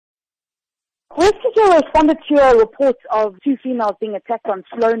Rescue responded to a report of two females being attacked on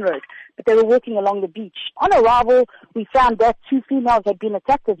Sloane Road, but they were walking along the beach. On arrival, we found that two females had been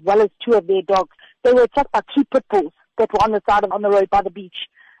attacked as well as two of their dogs. They were attacked by two pitbulls that were on the side on the road by the beach.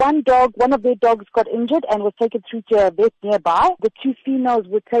 One of their dogs got injured and was taken through to a vet nearby. The two females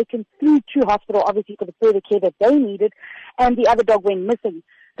were taken through to hospital, obviously for the further care that they needed, and the other dog went missing.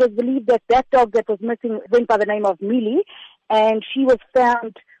 It was believed that that dog that was missing went by the name of Mealy, and she was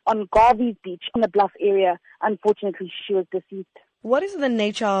found on Garvey's Beach in the Bluff area. Unfortunately, she was deceased. What is the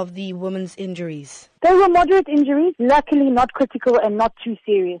nature of the woman's injuries? They were moderate injuries, luckily not critical and not too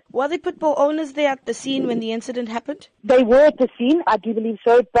serious. Were the pitbull owners there at the scene when the incident happened? They were at the scene, I do believe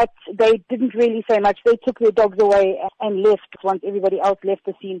so, but they didn't really say much. They took their dogs away and left once everybody else left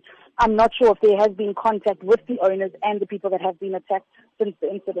the scene. I'm not sure if there has been contact with the owners and the people that have been attacked since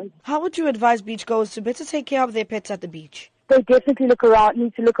the incident. How would you advise beachgoers to better take care of their pets at the beach? They definitely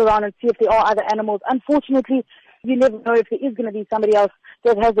need to look around and see if there are other animals. Unfortunately, you never know if there is going to be somebody else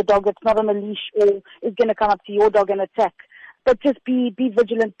that has a dog that's not on a leash or is going to come up to your dog and attack. But just be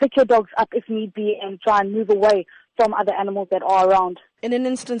vigilant, pick your dogs up if need be, and try and move away from other animals that are around. In an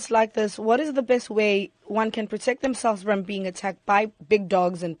instance like this, what is the best way one can protect themselves from being attacked by big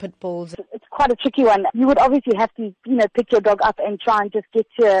dogs and pit bulls? It's quite a tricky one. You would obviously have to, pick your dog up and try and just get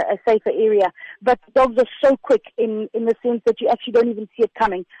to a safer area. But dogs are so quick in the sense that you actually don't even see it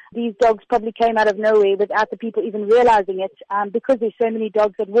coming. These dogs probably came out of nowhere without the people even realizing it, because there's so many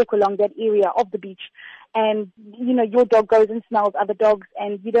dogs that walk along that area of the beach. And, your dog goes and smells other dogs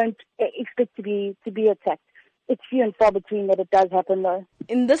and you don't expect to be attacked. It's few and far between that it does happen, though.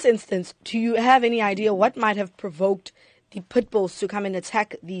 In this instance, do you have any idea what might have provoked the pit bulls to come and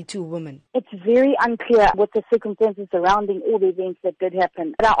attack the two women? It's very unclear what the circumstances surrounding all the events that did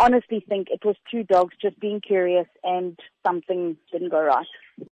happen. But I honestly think it was two dogs just being curious and something didn't go right.